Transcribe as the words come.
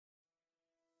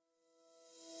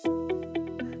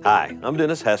Hi, I'm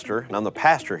Dennis Hester, and I'm the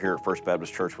pastor here at First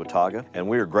Baptist Church Watauga, and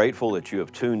we are grateful that you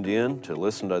have tuned in to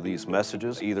listen to these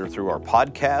messages either through our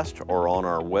podcast or on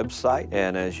our website.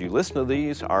 And as you listen to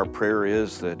these, our prayer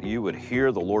is that you would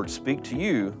hear the Lord speak to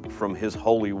you from His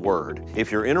holy word.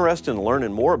 If you're interested in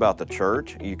learning more about the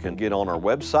church, you can get on our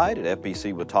website at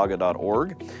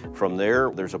fbcwatauga.org. From there,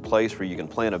 there's a place where you can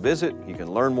plan a visit, you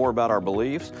can learn more about our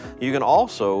beliefs. You can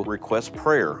also request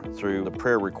prayer through the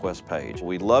prayer request page.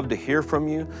 We'd love to hear from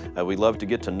you. We'd love to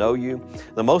get to know you.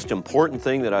 The most important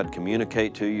thing that I'd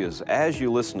communicate to you is as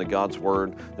you listen to God's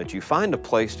Word, that you find a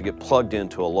place to get plugged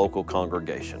into a local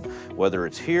congregation, whether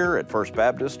it's here at First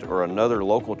Baptist or another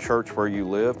local church where you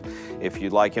live. If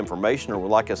you'd like information or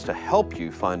would like us to help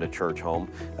you find a church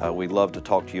home, we'd love to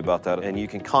talk to you about that, and you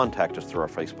can contact us through our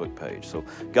Facebook page. So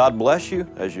God bless you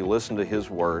as you listen to His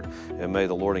Word, and may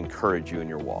the Lord encourage you in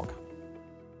your walk.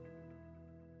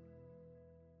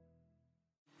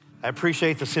 I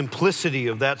appreciate the simplicity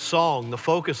of that song, the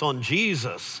focus on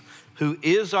Jesus, who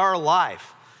is our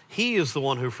life. He is the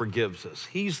one who forgives us.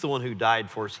 He's the one who died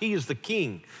for us. He is the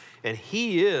King, and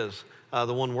He is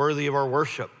the one worthy of our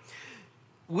worship.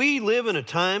 We live in a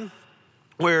time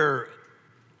where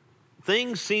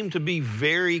things seem to be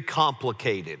very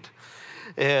complicated.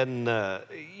 And,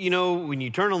 when you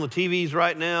turn on the TVs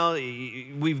right now,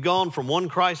 we've gone from one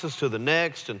crisis to the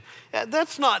next, and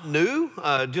that's not new.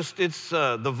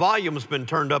 The volume's been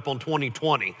turned up on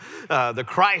 2020. The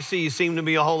crises seem to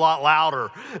be a whole lot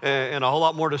louder and a whole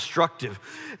lot more destructive.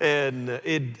 And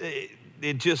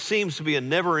it just seems to be a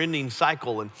never-ending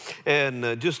cycle, and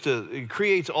it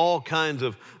creates all kinds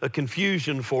of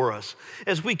confusion for us.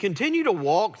 As we continue to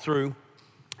walk through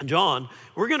John,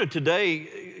 we're going to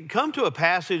today come to a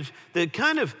passage that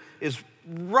kind of is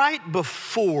right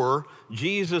before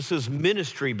Jesus'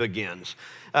 ministry begins.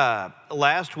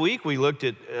 Last week, we looked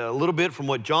at a little bit from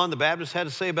what John the Baptist had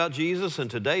to say about Jesus, and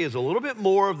today is a little bit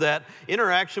more of that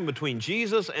interaction between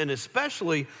Jesus, and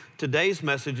especially today's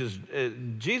message is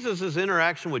Jesus'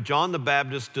 interaction with John the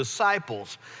Baptist's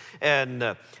disciples.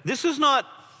 And this is not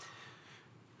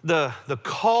the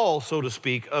call, so to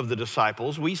speak, of the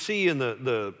disciples. We see in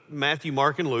the Matthew,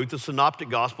 Mark, and Luke, the synoptic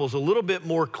gospels, a little bit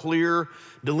more clear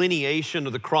delineation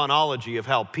of the chronology of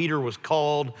how Peter was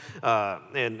called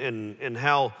and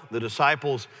how the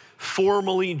disciples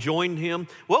formally joined him.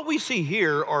 What we see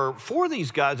here are for these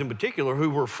guys in particular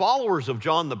who were followers of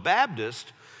John the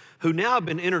Baptist, who now have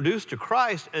been introduced to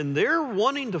Christ, and they're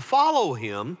wanting to follow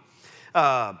him.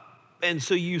 And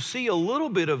so you see a little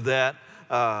bit of that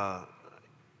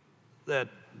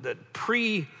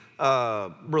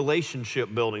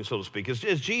relationship building, so to speak.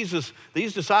 As Jesus,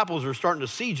 these disciples are starting to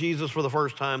see Jesus for the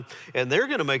first time, and they're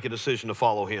going to make a decision to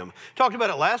follow him. Talked about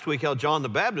it last week, how John the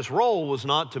Baptist's role was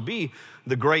not to be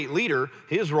the great leader.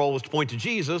 His role was to point to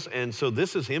Jesus, and so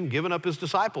this is him giving up his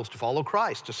disciples to follow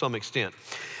Christ to some extent.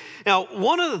 Now,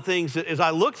 one of the things that as I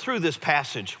look through this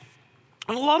passage,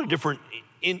 and a lot of different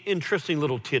interesting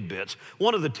little tidbits.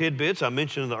 One of the tidbits I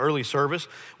mentioned in the early service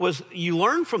was you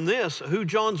learn from this who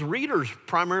John's readers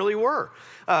primarily were.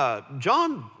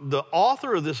 John, the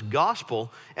author of this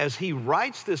gospel, as he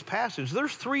writes this passage,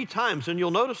 there's 3 times, and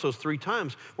you'll notice those 3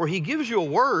 times, where he gives you a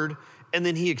word and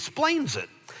then he explains it.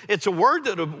 It's a word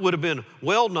that would have been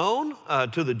well known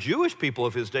to the Jewish people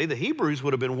of his day. The Hebrews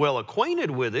would have been well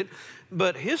acquainted with it,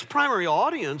 but his primary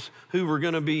audience, who were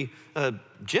going to be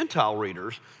Gentile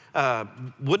readers,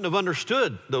 wouldn't have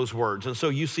understood those words, and so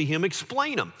you see him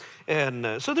explain them.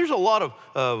 And so there's a lot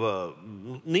of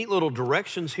neat little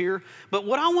directions here, but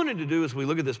what I wanted to do as we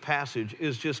look at this passage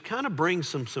is just kind of bring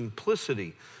some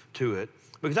simplicity to it,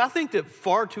 because I think that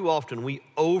far too often we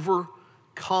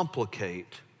overcomplicate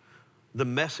the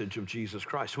message of Jesus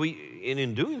Christ. And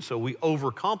in doing so, we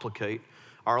overcomplicate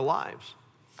our lives.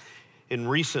 In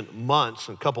recent months,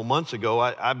 a couple months ago,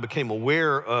 I became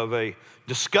aware of a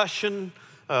discussion,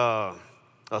 a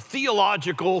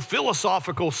theological,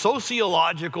 philosophical,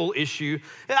 sociological issue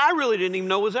that I really didn't even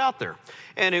know was out there.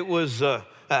 And it was,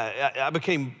 I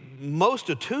became most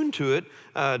attuned to it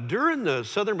during the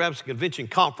Southern Baptist Convention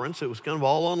Conference. It was kind of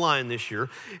all online this year.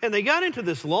 And they got into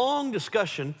this long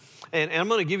discussion, and I'm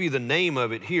going to give you the name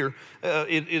of it here.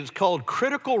 It is called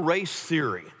critical race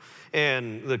theory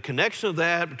and the connection of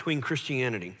that between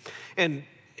Christianity. And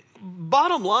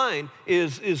bottom line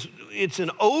is it's an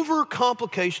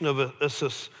overcomplication of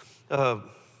a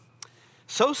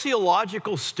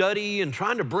sociological study and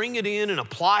trying to bring it in and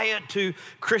apply it to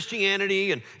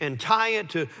Christianity and tie it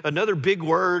to another big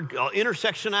word,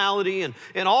 intersectionality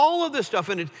and all of this stuff.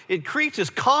 And it creates this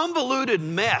convoluted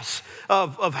mess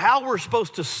of how we're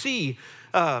supposed to see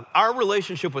our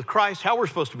relationship with Christ, how we're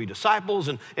supposed to be disciples,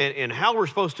 and how we're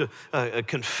supposed to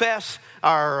confess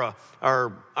our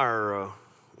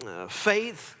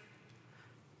faith,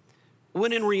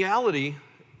 when in reality,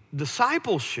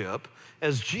 discipleship,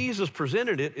 as Jesus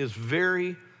presented it, is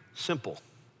very simple.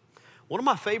 One of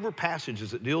my favorite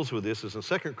passages that deals with this is in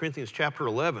 2 Corinthians chapter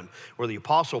 11, where the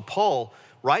Apostle Paul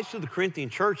writes to the Corinthian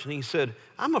church, and he said,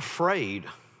 I'm afraid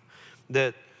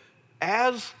that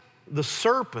as the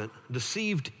serpent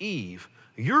deceived Eve,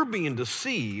 you're being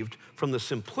deceived from the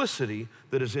simplicity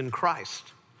that is in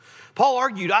Christ. Paul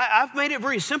argued, I've made it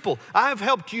very simple. I've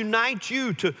helped unite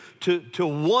you to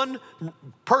one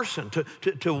person,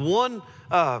 to one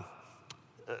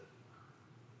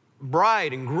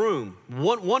bride and groom,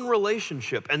 one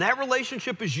relationship. And that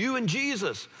relationship is you and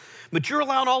Jesus. But you're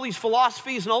allowing all these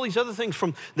philosophies and all these other things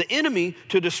from the enemy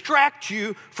to distract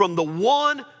you from the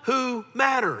one who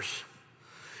matters.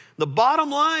 The bottom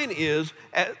line is,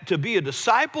 to be a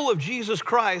disciple of Jesus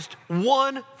Christ,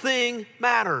 one thing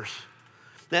matters.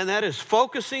 And that is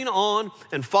focusing on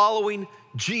and following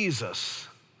Jesus.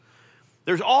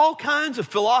 There's all kinds of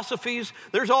philosophies,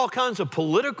 there's all kinds of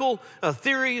political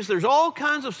theories, there's all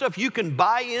kinds of stuff you can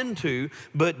buy into,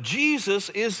 but Jesus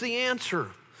is the answer.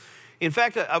 In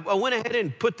fact, I went ahead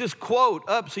and put this quote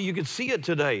up so you could see it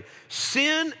today.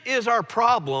 Sin is our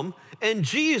problem and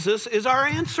Jesus is our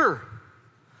answer.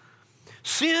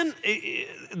 Sin,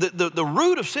 the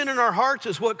root of sin in our hearts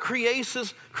is what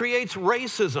creates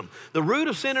racism. The root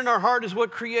of sin in our heart is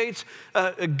what creates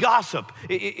gossip.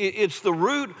 It's the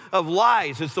root of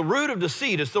lies. It's the root of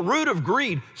deceit. It's the root of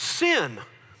greed. Sin.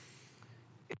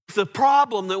 It's the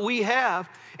problem that we have.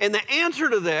 And the answer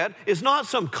to that is not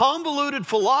some convoluted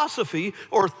philosophy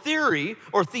or theory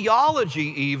or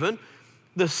theology even.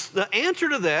 The answer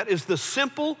to that is the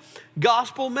simple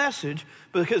gospel message,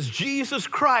 because Jesus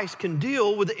Christ can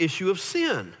deal with the issue of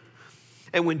sin.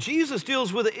 And when Jesus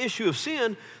deals with the issue of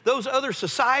sin, those other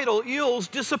societal ills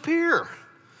disappear.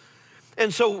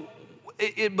 And so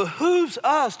it behooves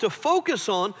us to focus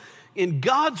on, in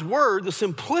God's word, the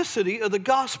simplicity of the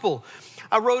gospel.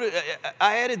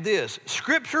 I added this: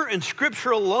 Scripture and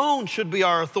Scripture alone should be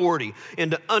our authority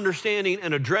into understanding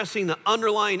and addressing the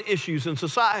underlying issues in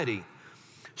society.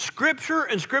 Scripture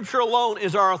and Scripture alone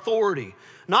is our authority.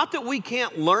 Not that we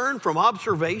can't learn from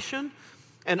observation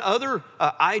and other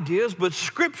ideas, but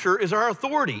Scripture is our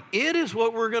authority. It is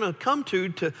what we're going to come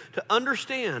to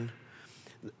understand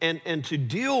and to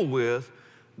deal with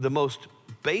the most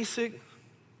basic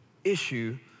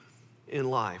issue in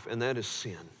life, and that is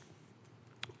sin.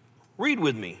 Read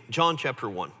with me, John chapter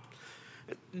 1.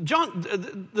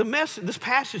 This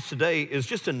passage today is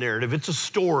just a narrative. It's a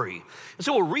story. And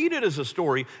so we'll read it as a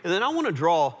story, and then I want to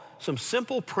draw some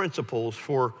simple principles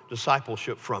for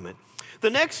discipleship from it. The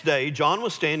next day, John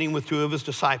was standing with two of his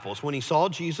disciples when he saw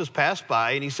Jesus pass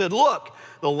by, and he said, "Look,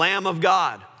 the Lamb of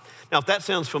God." Now, if that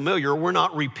sounds familiar, we're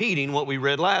not repeating what we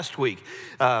read last week.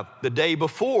 The day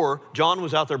before, John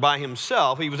was out there by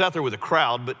himself. He was out there with a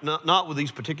crowd, but not with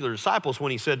these particular disciples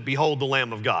when he said, "Behold the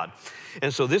Lamb of God."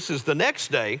 And so this is the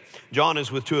next day. John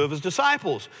is with two of his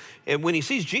disciples. And when he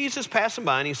sees Jesus passing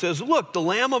by, and he says, "Look, the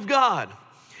Lamb of God."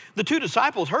 The two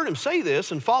disciples heard him say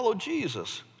this and followed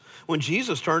Jesus. When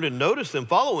Jesus turned and noticed them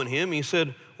following him, he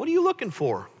said, "What are you looking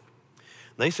for?"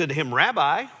 They said to him,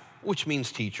 "Rabbi," which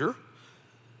means teacher,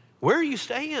 "where are you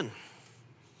staying?"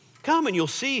 "Come and you'll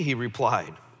see," he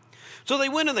replied. So they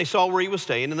went and they saw where he was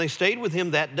staying, and they stayed with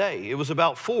him that day. It was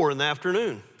about 4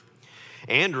 p.m.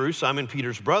 Andrew, Simon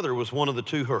Peter's brother, was one of the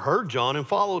two who heard John and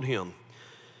followed him.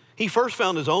 He first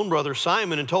found his own brother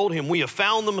Simon and told him, "We have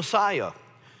found the Messiah,"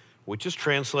 which is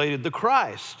translated the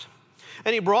Christ.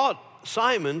 And he brought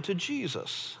Simon to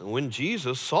Jesus. And when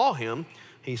Jesus saw him,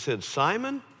 he said,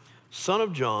 "Simon, son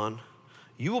of John,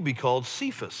 you will be called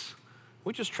Cephas,"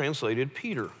 which is translated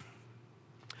Peter.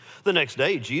 The next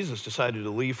day, Jesus decided to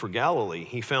leave for Galilee.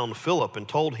 He found Philip and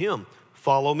told him,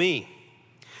 "Follow me."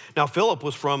 Now, Philip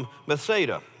was from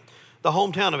Bethsaida, the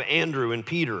hometown of Andrew and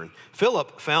Peter. And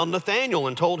Philip found Nathanael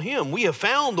and told him, "We have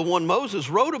found the one Moses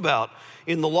wrote about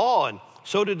in the law, and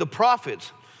so did the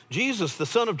prophets, Jesus, the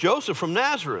son of Joseph from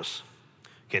Nazareth."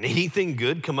 "Can anything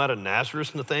good come out of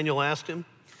Nazareth?" Nathanael asked him.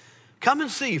 "Come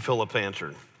and see," Philip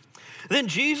answered. Then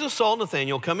Jesus saw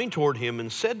Nathanael coming toward him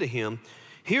and said to him,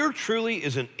 "Here truly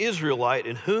is an Israelite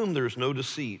in whom there is no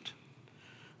deceit."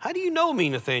 "How do you know me?"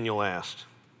 Nathanael asked.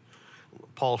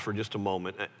 Pause for just a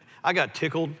moment. I got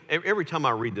tickled. Every time I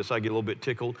read this, I get a little bit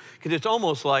tickled, because it's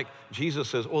almost like Jesus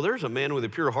says, "Well, there's a man with a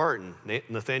pure heart." And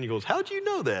Nathanael goes, "How'd you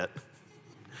know that?"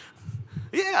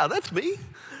 Yeah, that's me.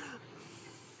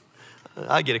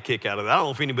 I get a kick out of that. I don't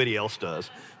know if anybody else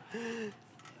does.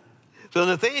 So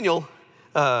Nathanael,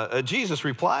 Jesus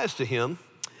replies to him,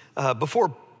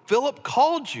 before Philip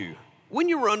called you, when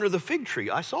you were under the fig tree,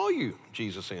 I saw you,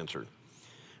 Jesus answered.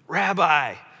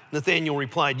 Rabbi, Nathanael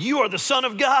replied, you are the Son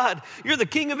of God. You're the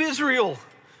King of Israel.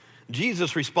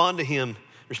 Jesus responded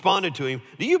to him,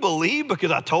 do you believe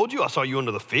because I told you I saw you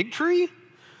under the fig tree?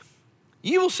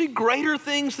 You will see greater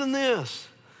things than this.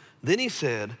 Then he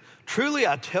said, truly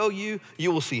I tell you,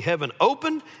 you will see heaven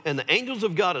opened and the angels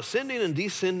of God ascending and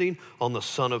descending on the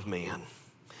Son of Man.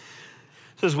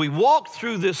 So as we walk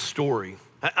through this story,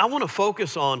 I want to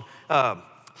focus on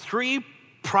three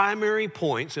primary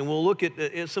points, and we'll look at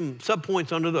some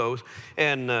subpoints under those.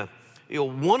 And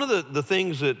one of the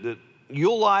things that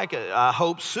you'll like, I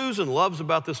hope Susan loves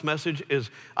about this message, is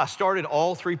I started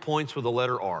all 3 points with the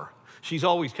letter R. She's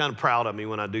always kind of proud of me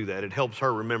when I do that. It helps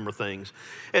her remember things.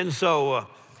 And so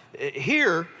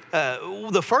here,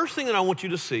 the first thing that I want you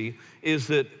to see is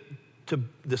that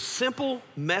the simple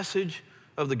message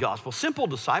of the gospel, simple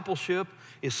discipleship,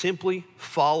 is simply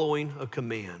following a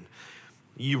command.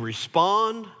 You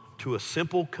respond to a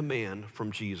simple command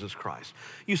from Jesus Christ.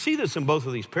 You see this in both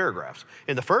of these paragraphs.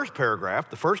 In the first paragraph,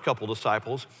 the first couple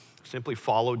disciples simply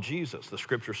followed Jesus. The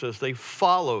scripture says they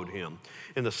followed him.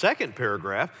 In the second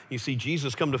paragraph, you see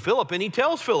Jesus come to Philip and he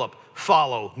tells Philip,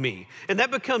 follow me. And that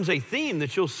becomes a theme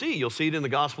that you'll see. You'll see it in the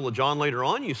Gospel of John later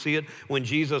on. You see it when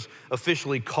Jesus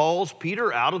officially calls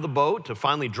Peter out of the boat to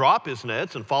finally drop his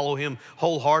nets and follow him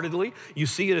wholeheartedly. You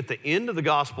see it at the end of the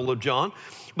Gospel of John.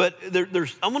 But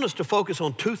I want us to focus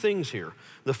on 2 things here.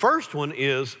 The first one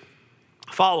is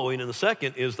following, and the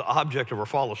second is the object of our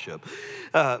fellowship.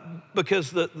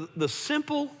 Because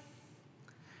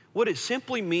what it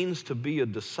simply means to be a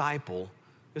disciple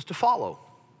is to follow.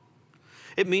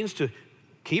 It means to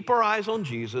keep our eyes on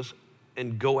Jesus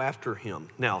and go after him.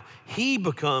 Now, he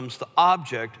becomes the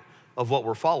object of what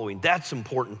we're following. That's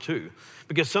important too,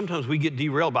 because sometimes we get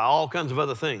derailed by all kinds of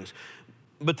other things.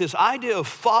 But this idea of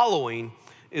following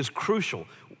is crucial.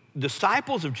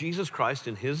 Disciples of Jesus Christ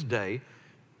in his day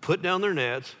put down their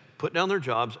nets, put down their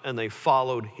jobs, and they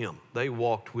followed him. They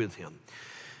walked with him.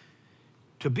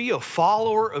 To be a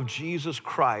follower of Jesus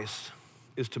Christ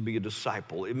is to be a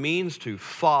disciple. It means to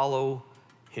follow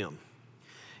him.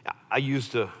 I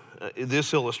used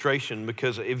this illustration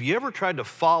because if you ever tried to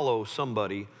follow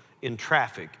somebody in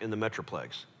traffic in the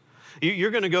Metroplex,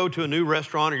 you're going to go to a new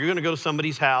restaurant or you're going to go to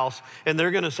somebody's house and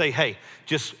they're going to say, hey,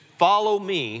 just follow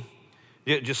me.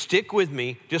 Just stick with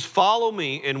me, just follow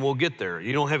me, and we'll get there.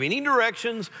 You don't have any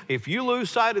directions. If you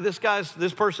lose sight of this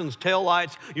person's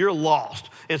taillights, you're lost.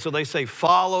 And so they say,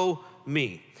 follow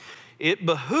me. It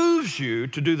behooves you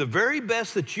to do the very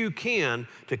best that you can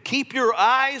to keep your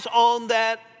eyes on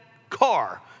that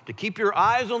car, to keep your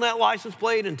eyes on that license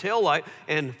plate and taillight,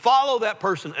 and follow that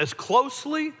person as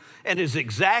closely and as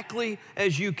exactly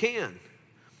as you can.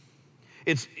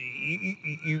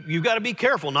 You've got to be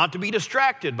careful not to be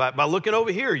distracted by looking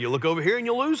over here. You look over here and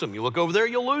you'll lose them. You look over there,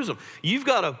 you'll lose them. You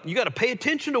got to pay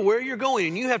attention to where you're going,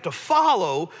 and you have to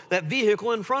follow that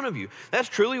vehicle in front of you. That's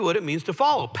truly what it means to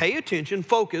follow. Pay attention,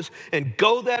 focus, and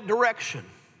go that direction.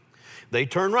 They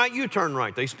turn right, you turn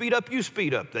right. They speed up, you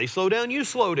speed up. They slow down, you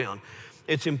slow down.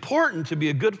 It's important to be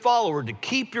a good follower, to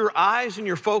keep your eyes and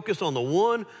your focus on the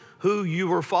one who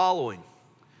you are following.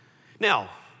 Now,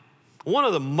 one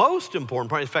of the most important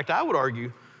parts, in fact, I would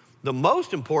argue the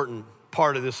most important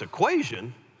part of this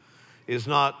equation is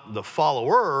not the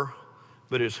follower,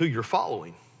 but it's who you're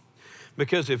following.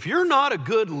 Because if you're not a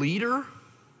good leader,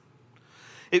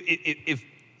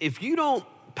 if you don't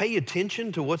pay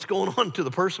attention to what's going on to the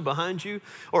person behind you,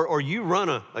 or you run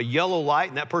a yellow light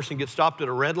and that person gets stopped at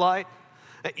a red light,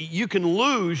 you can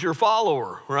lose your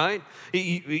follower, right?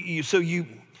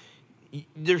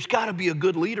 There's got to be a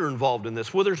good leader involved in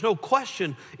this. Well, there's no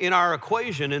question in our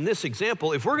equation, in this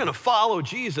example, if we're going to follow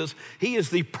Jesus, he is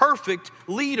the perfect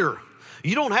leader.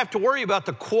 You don't have to worry about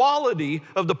the quality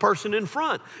of the person in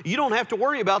front. You don't have to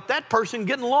worry about that person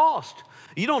getting lost.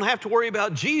 You don't have to worry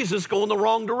about Jesus going the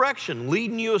wrong direction,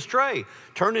 leading you astray,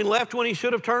 turning left when he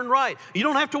should have turned right. You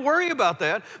don't have to worry about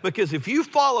that, because if you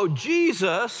follow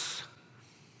Jesus,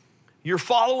 you're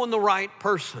following the right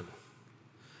person.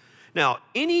 Now,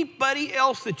 anybody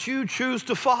else that you choose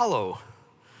to follow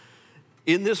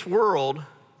in this world,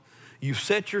 you've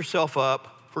set yourself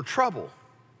up for trouble.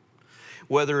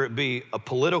 Whether it be a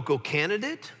political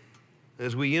candidate,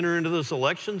 as we enter into this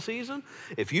election season,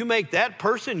 if you make that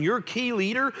person your key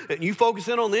leader and you focus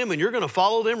in on them and you're going to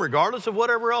follow them regardless of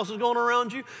whatever else is going on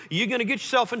around you, you're going to get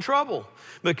yourself in trouble.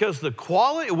 Because the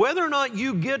quality, whether or not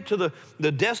you get to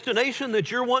the destination that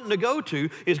you're wanting to go to,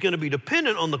 is going to be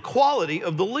dependent on the quality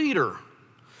of the leader.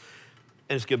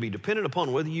 And it's going to be dependent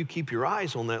upon whether you keep your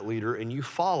eyes on that leader and you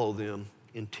follow them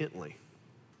intently.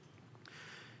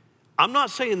 I'm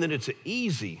not saying that it's an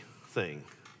easy thing.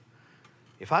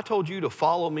 If I told you to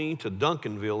follow me to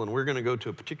Duncanville and we're going to go to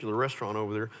a particular restaurant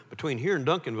over there, between here and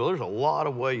Duncanville, there's a lot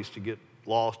of ways to get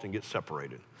lost and get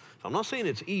separated. So I'm not saying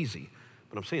it's easy,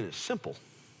 but I'm saying it's simple.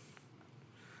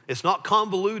 It's not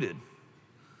convoluted.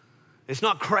 It's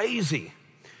not crazy.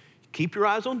 Keep your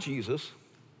eyes on Jesus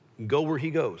and go where he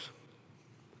goes.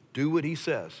 Do what he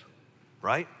says,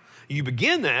 right? You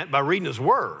begin that by reading his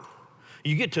word.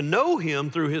 You get to know him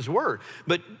through his word.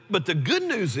 But the good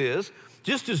news is,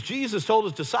 just as Jesus told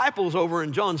his disciples over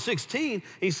in John 16,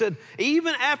 he said,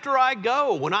 even after I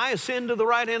go, when I ascend to the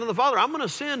right hand of the Father, I'm going to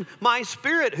send my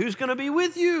Spirit who's going to be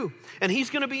with you, and he's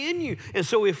going to be in you. And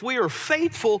so if we are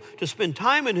faithful to spend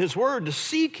time in his word, to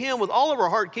seek him with all of our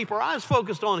heart, keep our eyes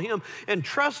focused on him, and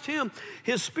trust him,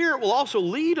 his Spirit will also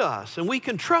lead us, and we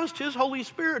can trust his Holy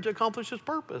Spirit to accomplish his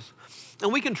purpose.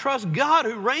 And we can trust God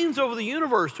who reigns over the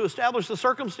universe to establish the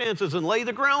circumstances and lay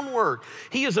the groundwork.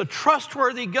 He is a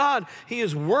trustworthy God. He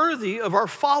is worthy of our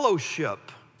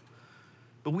fellowship.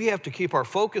 But we have to keep our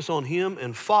focus on him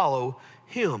and follow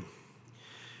him.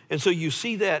 And so you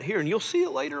see that here, and you'll see it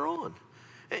later on.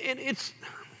 And it's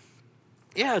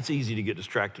easy to get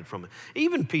distracted from it.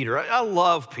 Even Peter, I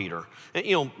love Peter.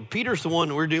 And, Peter's the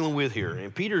one we're dealing with here.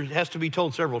 And Peter has to be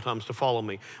told several times to follow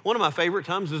me. One of my favorite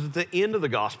times is at the end of the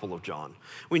Gospel of John.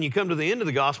 When you come to the end of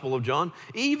the Gospel of John,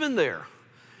 even there,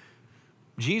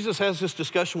 Jesus has this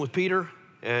discussion with Peter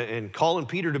and calling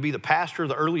Peter to be the pastor of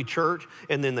the early church.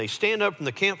 And then they stand up from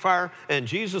the campfire, and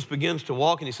Jesus begins to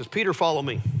walk, and he says, Peter, follow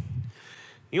me.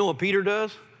 You know what Peter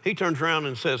does? He turns around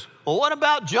and says, well, what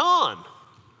about John?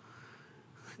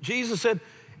 Jesus said,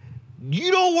 you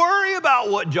don't worry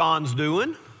about what John's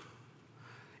doing.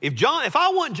 If I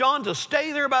want John to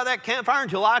stay there by that campfire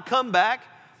until I come back,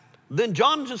 then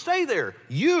John should stay there.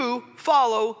 You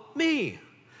follow me.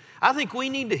 I think we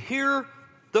need to hear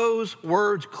those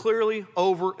words clearly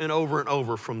over and over and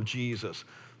over from Jesus.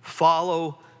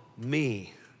 Follow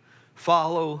me.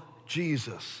 Follow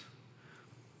Jesus.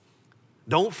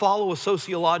 Don't follow a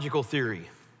sociological theory,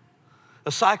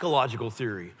 a psychological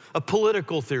theory, a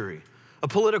political theory, a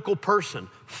political person.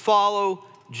 Follow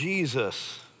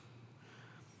Jesus.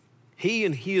 He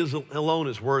and he alone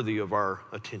is worthy of our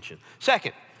attention.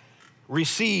 Second,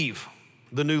 receive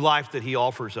the new life that he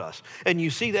offers us. And you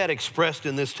see that expressed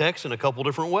in this text in a couple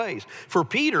different ways. For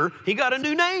Peter, he got a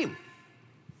new name.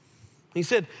 He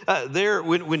said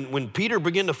when Peter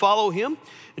began to follow him,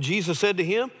 Jesus said to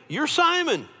him, you're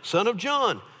Simon, son of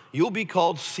John. You'll be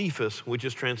called Cephas, which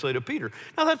is translated Peter.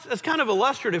 Now that's kind of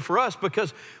illustrative for us,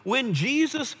 because when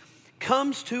Jesus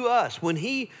comes to us, when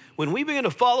we begin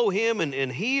to follow him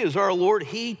and he is our Lord,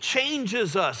 he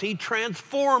changes us, he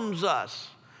transforms us.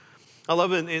 I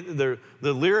love the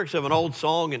lyrics of an old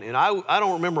song, and I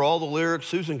don't remember all the lyrics.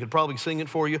 Susan could probably sing it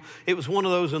for you. It was one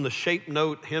of those in the Shape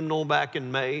Note hymnal back in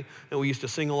May that we used to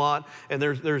sing a lot. And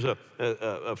there's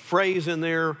a phrase in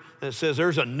there that says,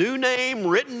 there's a new name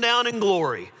written down in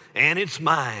glory, and it's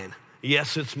mine.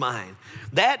 Yes, it's mine.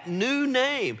 That new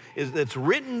name that's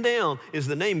written down is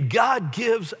the name God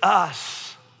gives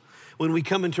us when we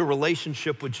come into a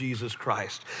relationship with Jesus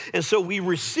Christ. And so we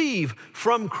receive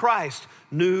from Christ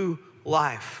new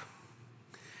life.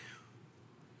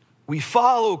 We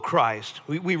follow Christ.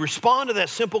 We respond to that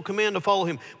simple command to follow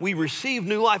him. We receive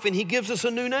new life, and he gives us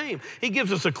a new name. He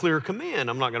gives us a clear command.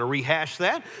 I'm not going to rehash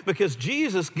that, because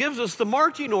Jesus gives us the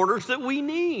marching orders that we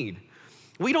need.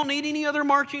 We don't need any other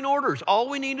marching orders. All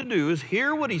we need to do is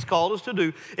hear what he's called us to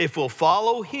do. If we'll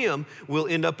follow him, we'll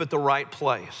end up at the right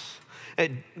place.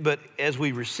 But as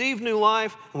we receive new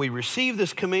life, and we receive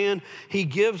this command, he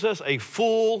gives us a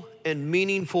full and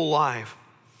meaningful life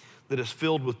that is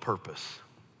filled with purpose.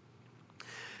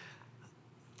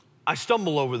 I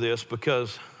stumble over this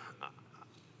because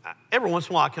every once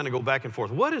in a while I kind of go back and forth.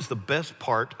 What is the best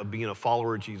part of being a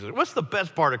follower of Jesus? What's the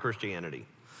best part of Christianity?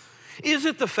 Is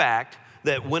it the fact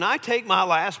that when I take my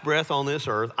last breath on this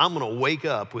earth, I'm going to wake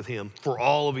up with him for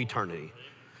all of eternity?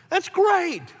 That's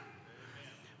great.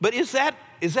 But is that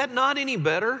not any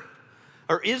better?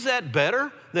 Or is that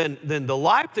better than the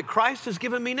life that Christ has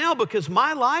given me now? Because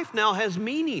my life now has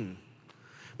meaning.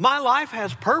 My life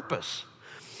has purpose.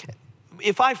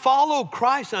 If I follow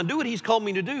Christ and I do what he's called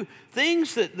me to do,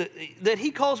 things that he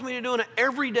calls me to do in an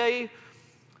everyday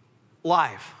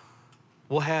life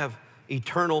will have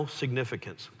eternal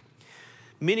significance.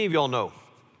 Many of y'all know,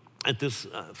 at this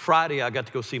Friday, I got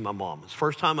to go see my mom. It's the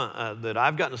first time that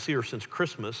I've gotten to see her since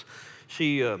Christmas.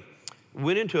 She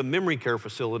went into a memory care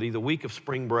facility the week of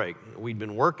spring break. We'd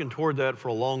been working toward that for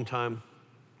a long time.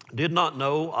 Did not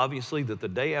know, obviously, that the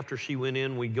day after she went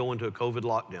in, we'd go into a COVID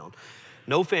lockdown.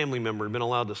 No family member had been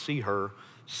allowed to see her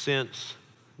since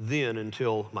then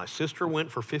until my sister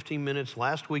went for 15 minutes.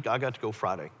 Last week, I got to go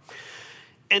Friday.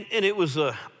 And it was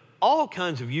all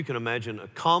kinds of, you can imagine,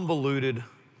 convoluted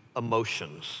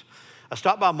emotions. I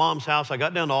stopped by Mom's house. I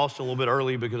got down to Austin a little bit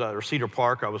early or Cedar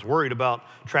Park. I was worried about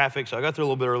traffic, so I got there a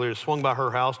little bit earlier, swung by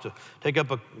her house to pick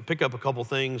up a couple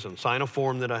things and sign a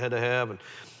form that I had to have.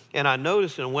 And I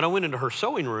noticed, and when I went into her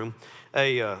sewing room,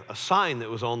 a sign that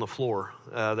was on the floor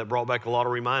that brought back a lot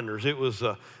of reminders. It was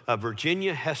a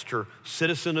Virginia Hester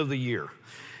Citizen of the Year.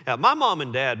 Now, my mom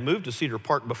and dad moved to Cedar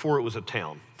Park before it was a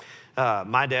town.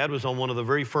 My dad was on one of the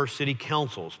very first city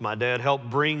councils. My dad helped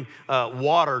bring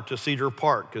water to Cedar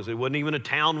Park because it wasn't even a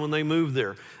town when they moved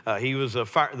there. He was the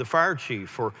fire chief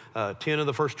for 10 of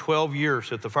the first 12 years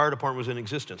that the fire department was in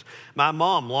existence. My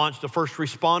mom launched the first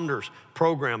responders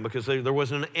program because there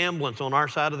wasn't an ambulance on our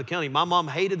side of the county. My mom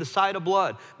hated the sight of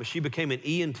blood, but she became an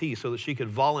EMT so that she could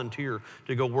volunteer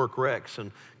to go work wrecks and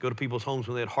go to people's homes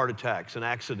when they had heart attacks and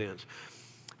accidents.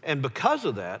 And because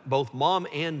of that, both Mom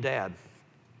and Dad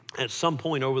at some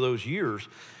point over those years,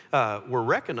 were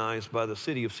recognized by the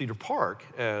city of Cedar Park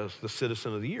as the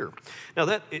Citizen of the Year.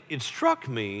 Now, it struck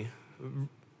me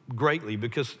greatly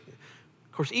because,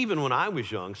 of course, even when I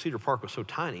was young, Cedar Park was so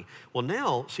tiny. Well,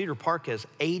 now Cedar Park has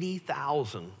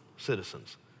 80,000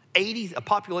 citizens, a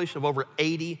population of over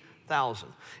 80,000.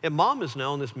 And Mom is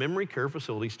now in this memory care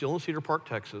facility, still in Cedar Park,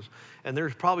 Texas, and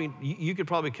you could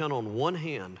probably count on one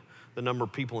hand the number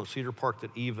of people in Cedar Park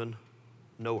that even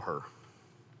know her.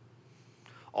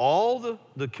 All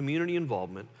the community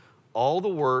involvement, all the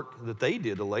work that they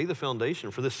did to lay the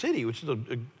foundation for the city, which is a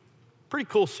pretty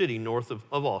cool city north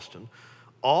of Austin,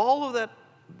 all of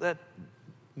that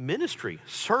ministry,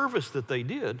 service that they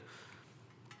did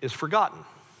is forgotten.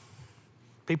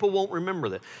 People won't remember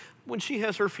that. When she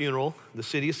has her funeral, the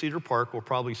city of Cedar Park will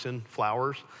probably send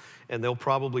flowers, and they'll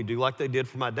probably do like they did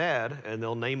for my dad, and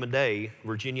they'll name a day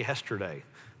Virginia Hester Day.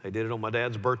 They did it on my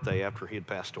dad's birthday after he had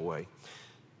passed away.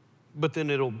 But then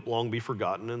it'll long be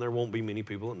forgotten, and there won't be many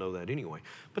people that know that anyway.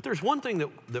 But there's one thing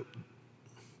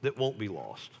that won't be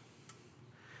lost.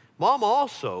 Mom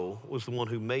also was the one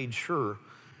who made sure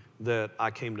that I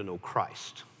came to know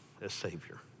Christ as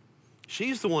Savior.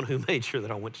 She's the one who made sure that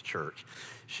I went to church.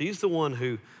 She's the one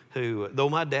who, though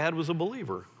my dad was a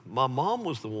believer, my mom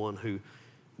was the one who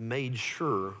made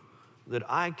sure that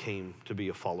I came to be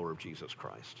a follower of Jesus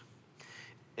Christ.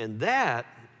 And that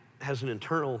has an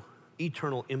eternal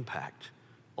impact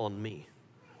on me.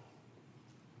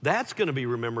 That's going to be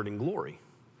remembered in glory.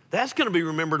 That's going to be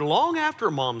remembered long after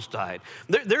Mom's died.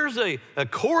 There's a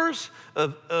chorus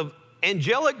of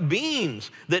angelic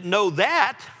beings that know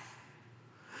that,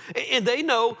 and they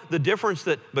know the difference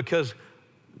that because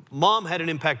Mom had an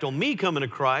impact on me coming to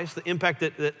Christ, the impact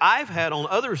that I've had on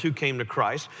others who came to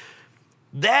Christ,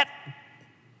 that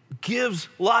gives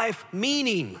life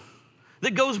meaning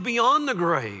that goes beyond the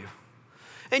grave.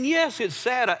 And yes, it's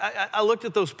sad. I looked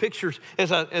at those pictures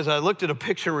as I looked at a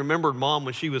picture and remembered Mom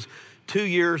when she was 2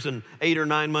 years and 8 or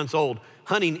 9 months old,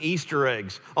 hunting Easter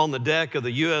eggs on the deck of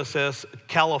the USS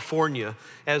California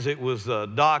as it was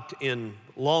docked in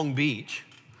Long Beach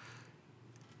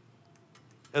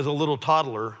as a little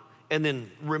toddler, and then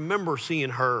remember seeing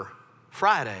her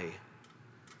Friday,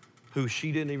 who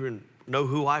she didn't even know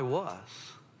who I was.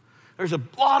 There's a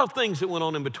lot of things that went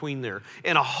on in between there.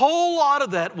 And a whole lot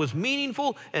of that was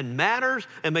meaningful and matters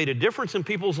and made a difference in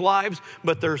people's lives,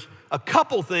 but there's a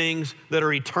couple things that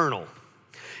are eternal.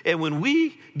 And when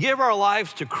we give our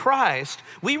lives to Christ,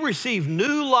 we receive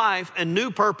new life and new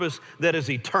purpose that is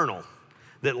eternal,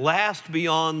 that lasts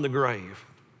beyond the grave.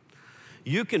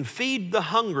 You can feed the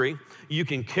hungry, you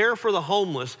can care for the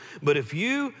homeless, but if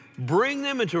you bring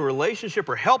them into a relationship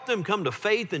or help them come to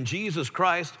faith in Jesus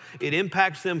Christ, it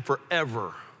impacts them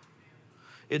forever.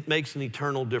 It makes an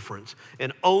eternal difference.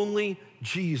 And only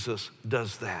Jesus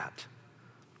does that.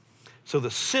 So the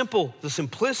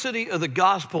simplicity of the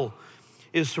gospel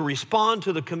is to respond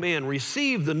to the command,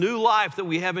 receive the new life that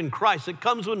we have in Christ that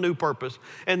comes with new purpose,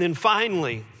 and then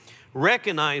finally,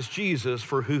 recognize Jesus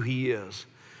for who he is.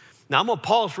 Now, I'm going to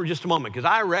pause for just a moment because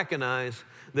I recognize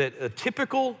that a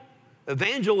typical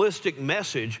evangelistic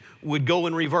message would go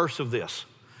in reverse of this.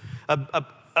 A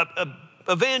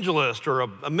evangelist or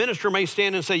a minister may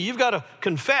stand and say, you've got to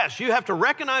confess. You have to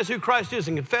recognize who Christ is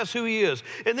and confess who he is.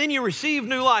 And then you receive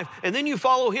new life, and then you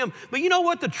follow him. But you know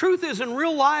what? The truth is, in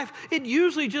real life, it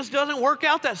usually just doesn't work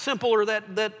out that simple or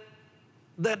that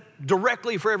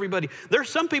directly for everybody. There's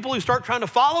some people who start trying to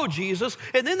follow Jesus,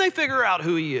 and then they figure out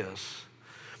who he is.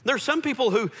 There's some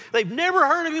people who they've never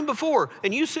heard of him before,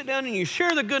 and you sit down and you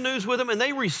share the good news with them, and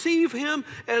they receive him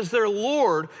as their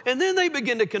Lord, and then they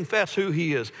begin to confess who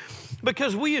he is.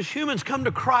 Because we as humans come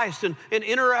to Christ and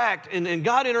interact, and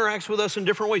God interacts with us in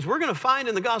different ways. We're going to find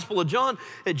in the Gospel of John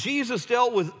that Jesus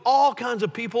dealt with all kinds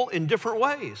of people in different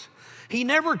ways. He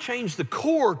never changed the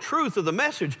core truth of the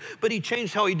message, but he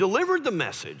changed how he delivered the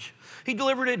message. He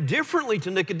delivered it differently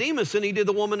to Nicodemus than he did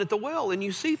the woman at the well. And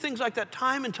you see things like that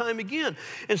time and time again.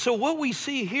 And so what we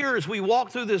see here as we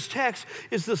walk through this text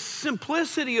is the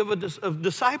simplicity of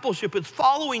discipleship. It's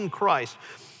following Christ,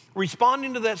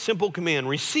 responding to that simple command,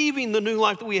 receiving the new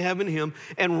life that we have in him,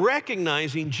 and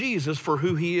recognizing Jesus for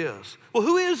who he is. Well,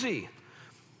 who is he?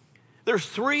 There's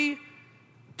three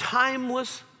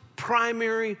timeless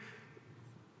primary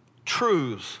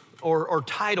truths or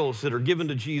titles that are given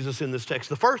to Jesus in this text.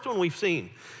 The first one we've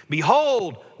seen,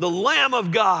 behold, the Lamb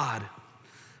of God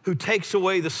who takes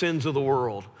away the sins of the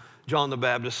world, John the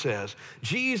Baptist says.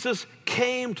 Jesus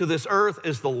came to this earth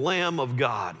as the Lamb of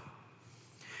God.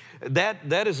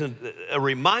 That is a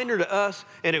reminder to us,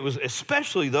 and it was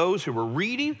especially those who were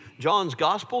reading John's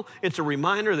gospel. It's a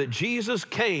reminder that Jesus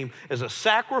came as a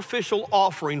sacrificial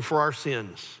offering for our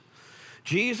sins.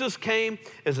 Jesus came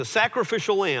as a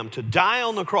sacrificial lamb to die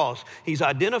on the cross. He's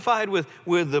identified with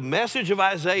the message of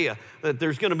Isaiah that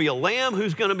there's going to be a lamb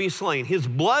who's going to be slain. His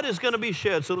blood is going to be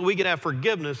shed so that we can have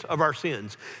forgiveness of our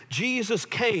sins. Jesus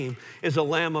came as a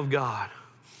Lamb of God.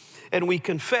 And we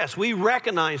confess, we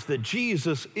recognize that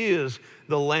Jesus is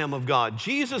the Lamb of God.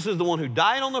 Jesus is the one who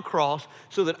died on the cross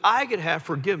so that I could have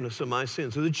forgiveness of my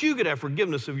sins, so that you could have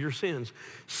forgiveness of your sins.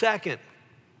 Second,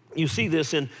 you see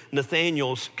this in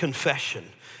Nathanael's confession.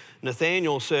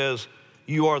 Nathanael says,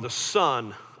 you are the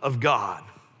Son of God.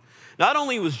 Not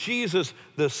only was Jesus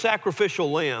the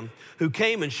sacrificial lamb who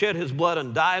came and shed his blood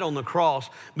and died on the cross,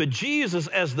 but Jesus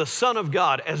as the Son of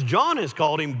God, as John has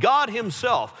called him, God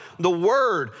himself, the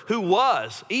Word who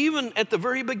was, even at the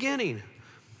very beginning.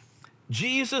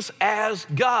 Jesus as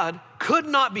God could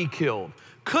not be killed,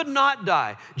 could not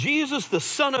die. Jesus, the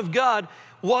Son of God,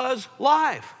 was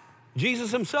life.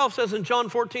 Jesus himself says in John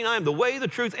 14, I am the way, the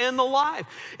truth, and the life.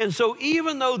 And so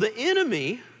even though the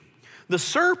enemy, the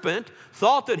serpent,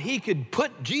 thought that he could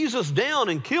put Jesus down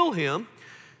and kill him,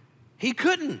 he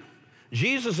couldn't.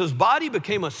 Jesus' body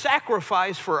became a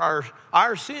sacrifice for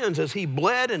our sins as he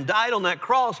bled and died on that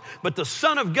cross. But the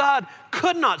Son of God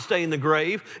could not stay in the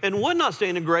grave and would not stay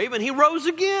in the grave, and he rose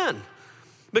again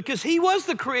because he was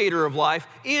the creator of life.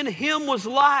 In him was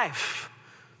life.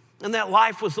 And that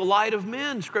life was the light of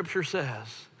men, Scripture says.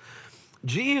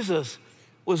 Jesus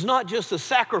was not just a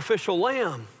sacrificial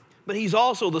lamb, but he's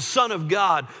also the Son of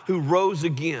God who rose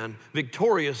again,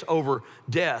 victorious over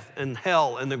death and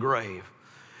hell and the grave.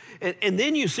 And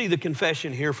then you see the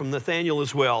confession here from Nathanael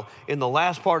as well in the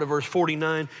last part of verse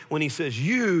 49 when he says,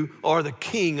 you are the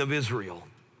King of Israel.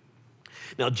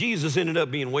 Now, Jesus ended up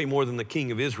being way more than the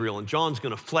King of Israel, and John's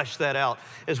going to flesh that out.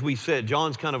 As we said,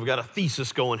 John's kind of got a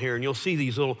thesis going here, and you'll see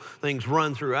these little things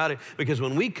run throughout it, because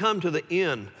when we come to the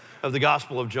end of the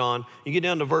Gospel of John, you get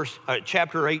down to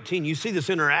chapter 18, you see this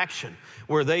interaction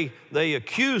where they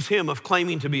accuse him of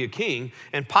claiming to be a king,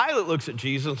 and Pilate looks at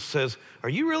Jesus and says, are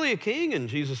you really a king? And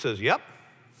Jesus says, yep.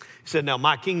 He said, now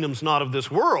my kingdom's not of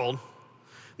this world.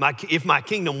 If my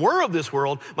kingdom were of this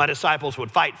world, my disciples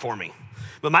would fight for me.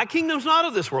 But my kingdom's not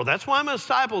of this world. That's why my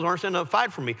disciples aren't standing up to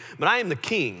fight for me. But I am the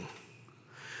king.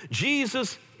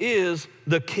 Jesus is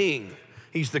the king.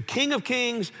 He's the King of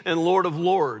Kings and Lord of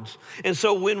Lords. And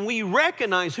so when we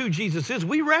recognize who Jesus is,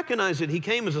 we recognize that he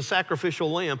came as a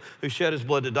sacrificial lamb who shed his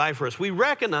blood to die for us. We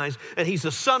recognize that he's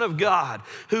the Son of God,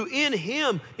 who in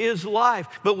him is life.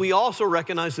 But we also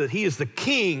recognize that he is the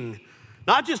King,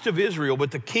 not just of Israel,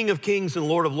 but the King of Kings and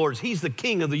Lord of Lords. He's the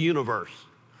King of the universe.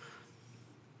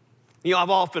 You know,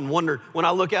 I've often wondered when I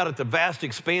look out at the vast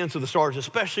expanse of the stars,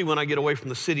 especially when I get away from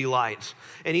the city lights,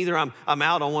 and either I'm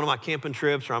out on one of my camping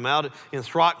trips or I'm out in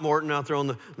Throckmorton out there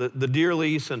on the deer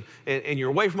lease, and you're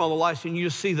away from all the lights, and you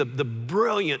just see the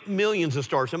brilliant millions of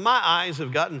stars. And my eyes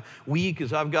have gotten weak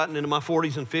as I've gotten into my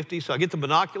 40s and 50s, so I get the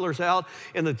binoculars out,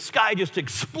 and the sky just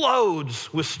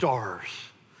explodes with stars.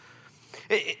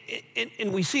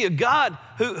 And we see a God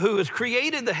who has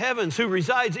created the heavens, who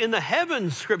resides in the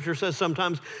heavens, Scripture says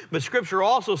sometimes, but Scripture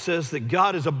also says that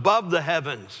God is above the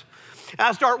heavens. And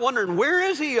I start wondering, where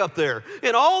is he up there?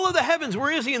 In all of the heavens, where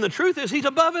is he? And the truth is, he's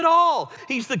above it all.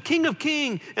 He's the King of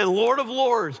Kings and Lord of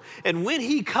Lords. And when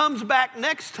he comes back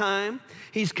next time,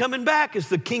 he's coming back as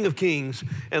the King of Kings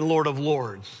and Lord of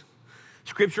Lords.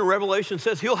 Scripture in Revelation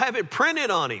says he'll have it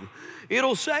printed on him.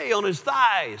 It'll say on his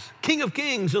thighs, King of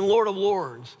Kings and Lord of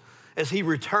Lords, as he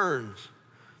returns.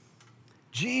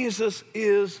 Jesus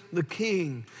is the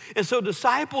King. And so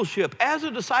discipleship, as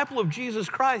a disciple of Jesus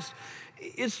Christ,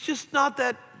 it's just not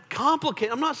that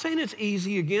complicated. I'm not saying it's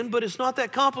easy again, but it's not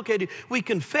that complicated. We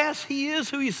confess He is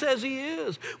who He says He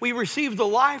is. We receive the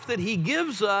life that He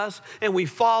gives us, and we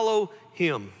follow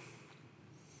Him.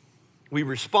 We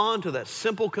respond to that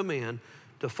simple command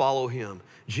to follow Him.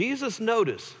 Jesus,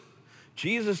 notice,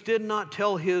 Jesus did not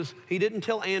tell He didn't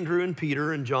tell Andrew and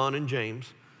Peter and John and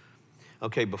James,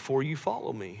 okay, before you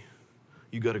follow me,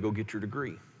 you got to go get your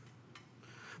degree.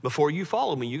 Before you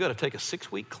follow me, you got to take a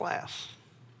 6-week class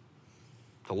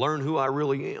to learn who I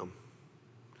really am.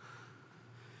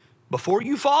 Before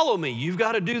you follow me, you've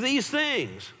got to do these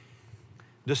things.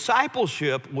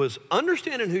 Discipleship was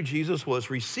understanding who Jesus was,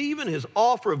 receiving His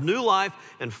offer of new life,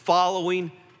 and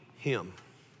following Him.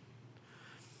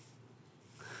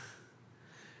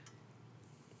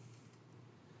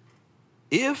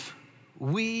 If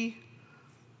we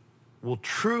will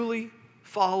truly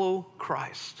follow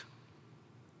Christ,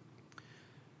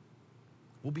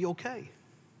 we'll be okay.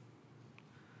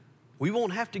 We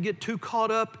won't have to get too caught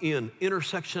up in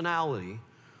intersectionality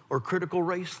or critical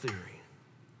race theory,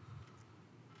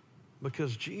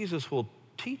 because Jesus will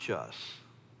teach us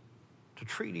to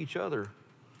treat each other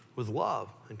with love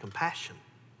and compassion.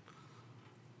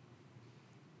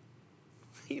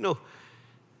 You know,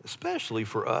 especially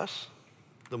for us,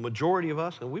 the majority of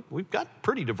us, and we've got a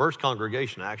pretty diverse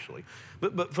congregation actually,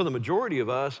 but for the majority of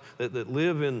us that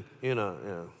live in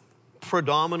a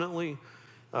predominantly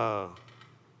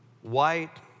white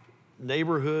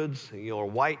neighborhoods, or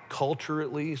white culture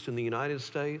at least in the United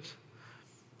States,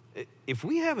 if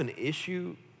we have an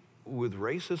issue with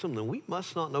racism, then we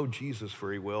must not know Jesus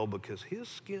very well, because His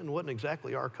skin wasn't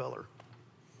exactly our color.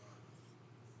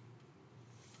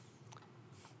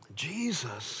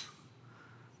 Jesus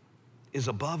is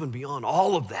above and beyond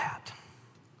all of that.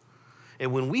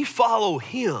 And when we follow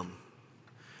Him,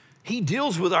 He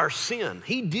deals with our sin.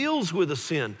 He deals with the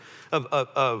sin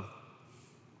of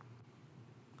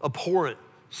abhorrent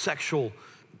sexual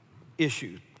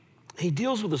issues. He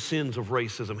deals with the sins of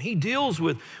racism. He deals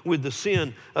with the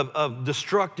sin of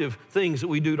destructive things that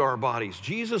we do to our bodies.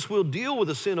 Jesus will deal with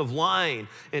the sin of lying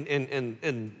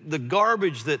and the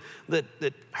garbage that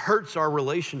hurts our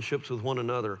relationships with one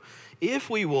another.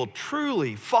 If we will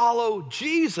truly follow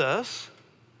Jesus,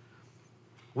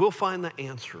 we'll find the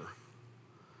answer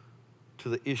to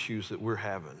the issues that we're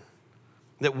having,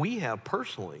 that we have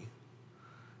personally,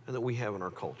 and that we have in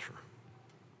our culture.